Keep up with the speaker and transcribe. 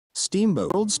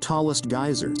Steamboat, world's tallest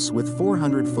geysers with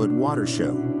 400-foot water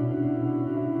show.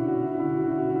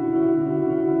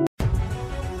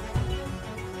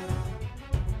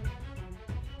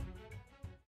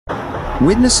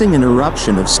 Witnessing an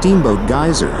eruption of Steamboat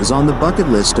Geyser is on the bucket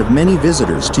list of many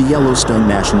visitors to Yellowstone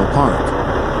National Park.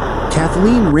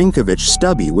 Kathleen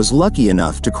Rynkiewicz-Stuby was lucky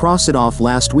enough to cross it off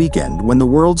last weekend when the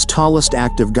world's tallest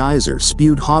active geyser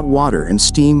spewed hot water and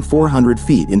steam 400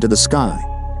 feet into the sky.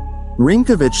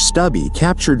 Rynkiewicz-Stuby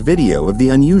captured video of the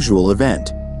unusual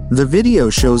event. The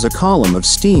video shows a column of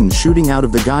steam shooting out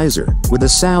of the geyser, with a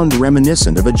sound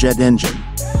reminiscent of a jet engine.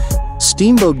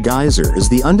 Steamboat Geyser is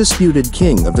the undisputed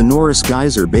king of the Norris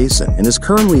Geyser Basin and is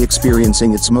currently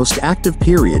experiencing its most active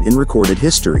period in recorded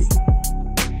history.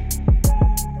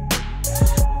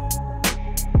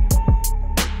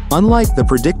 Unlike the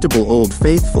predictable Old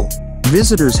Faithful,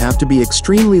 visitors have to be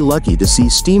extremely lucky to see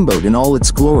Steamboat in all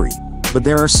its glory, but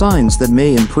there are signs that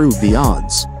may improve the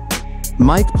odds.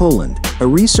 Mike Poland, a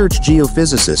research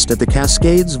geophysicist at the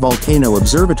Cascades Volcano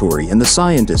Observatory and the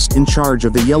scientist in charge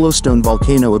of the Yellowstone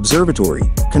Volcano Observatory,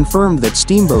 confirmed that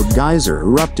Steamboat Geyser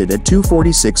erupted at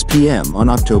 2:46 p.m. on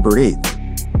October 8.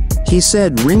 He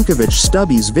said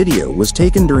Rynkiewicz-Stuby's video was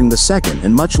taken during the second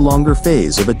and much longer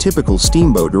phase of a typical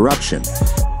steamboat eruption.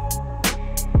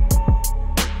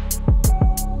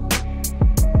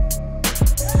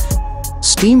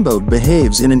 Steamboat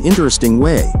behaves in an interesting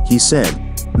way, he said.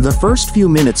 The first few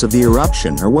minutes of the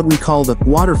eruption are what we call the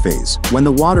water phase, when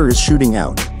the water is shooting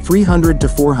out, 300 to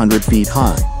 400 feet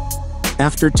high.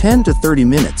 After 10 to 30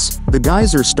 minutes, the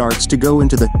geyser starts to go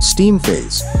into the steam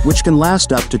phase, which can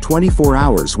last up to 24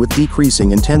 hours with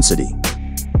decreasing intensity.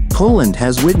 Poland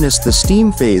has witnessed the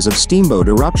steam phase of steamboat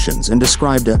eruptions and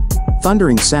described a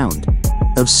thundering sound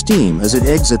of steam as it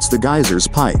exits the geyser's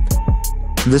pipe.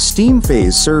 The steam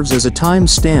phase serves as a time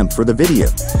stamp for the video,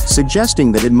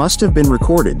 suggesting that it must have been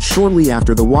recorded shortly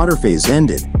after the water phase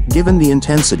ended, given the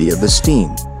intensity of the steam.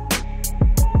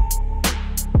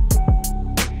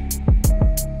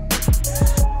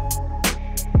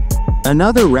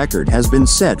 Another record has been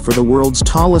set for the world's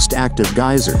tallest active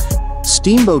geyser.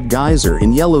 Steamboat Geyser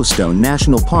in Yellowstone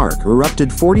National Park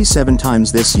erupted 47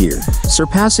 times this year,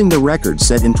 surpassing the record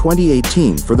set in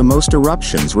 2018 for the most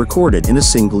eruptions recorded in a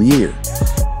single year.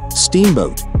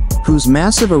 Steamboat, whose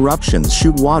massive eruptions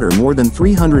shoot water more than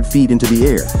 300 feet into the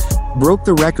air, broke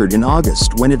the record in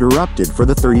August when it erupted for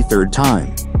the 33rd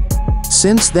time.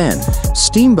 Since then,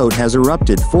 Steamboat has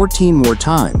erupted 14 more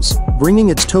times, bringing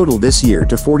its total this year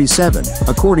to 47,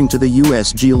 according to the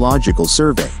U.S. Geological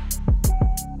Survey.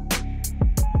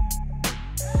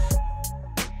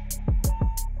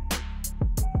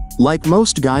 Like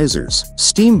most geysers,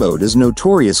 Steamboat is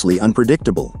notoriously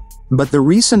unpredictable. But the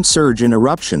recent surge in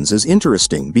eruptions is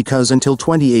interesting because until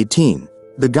 2018,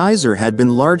 the geyser had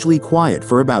been largely quiet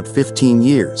for about 15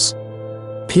 years.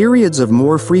 Periods of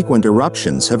more frequent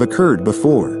eruptions have occurred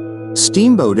before.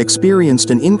 Steamboat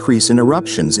experienced an increase in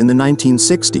eruptions in the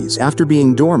 1960s after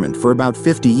being dormant for about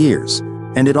 50 years,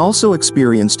 and it also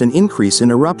experienced an increase in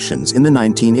eruptions in the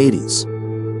 1980s.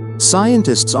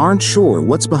 Scientists aren't sure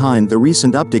what's behind the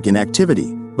recent uptick in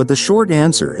activity, but the short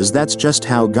answer is that's just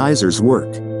how geysers work.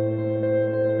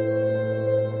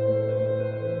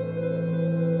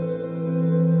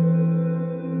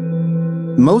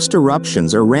 Most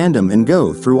eruptions are random and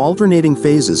go through alternating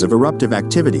phases of eruptive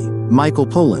activity. Michael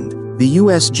Poland, the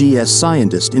USGS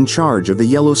scientist in charge of the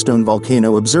Yellowstone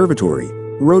Volcano Observatory,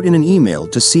 wrote in an email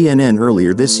to CNN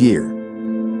earlier this year.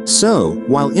 So,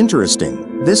 while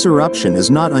interesting, this eruption is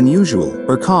not unusual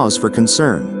or cause for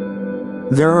concern.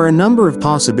 There are a number of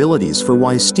possibilities for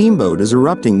why Steamboat is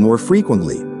erupting more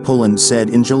frequently, Poland said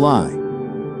in July.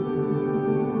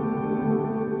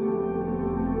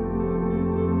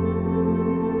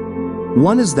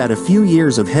 One is that a few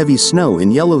years of heavy snow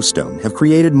in Yellowstone have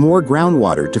created more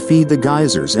groundwater to feed the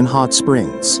geysers and hot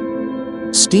springs.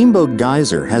 Steamboat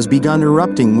Geyser has begun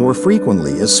erupting more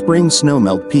frequently as spring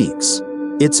snowmelt peaks.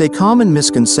 It's a common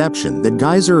misconception that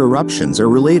geyser eruptions are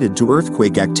related to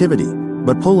earthquake activity,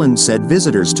 but Poland said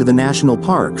visitors to the national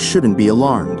park shouldn't be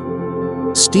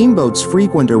alarmed. Steamboat's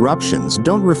frequent eruptions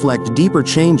don't reflect deeper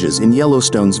changes in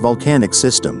Yellowstone's volcanic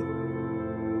system.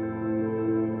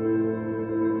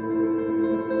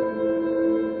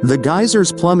 The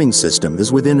geyser's plumbing system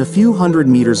is within a few hundred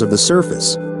meters of the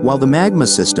surface, while the magma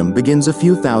system begins a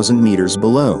few thousand meters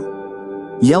below.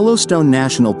 Yellowstone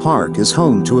National Park is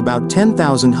home to about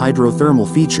 10,000 hydrothermal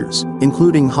features,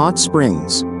 including hot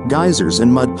springs, geysers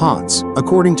and mud pots,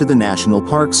 according to the National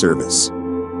Park Service.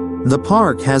 The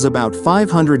park has about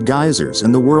 500 geysers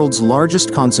and the world's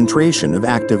largest concentration of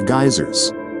active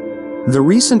geysers. The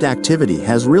recent activity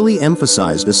has really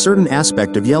emphasized a certain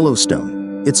aspect of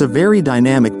Yellowstone. It's a very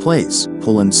dynamic place,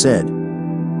 Pullen said.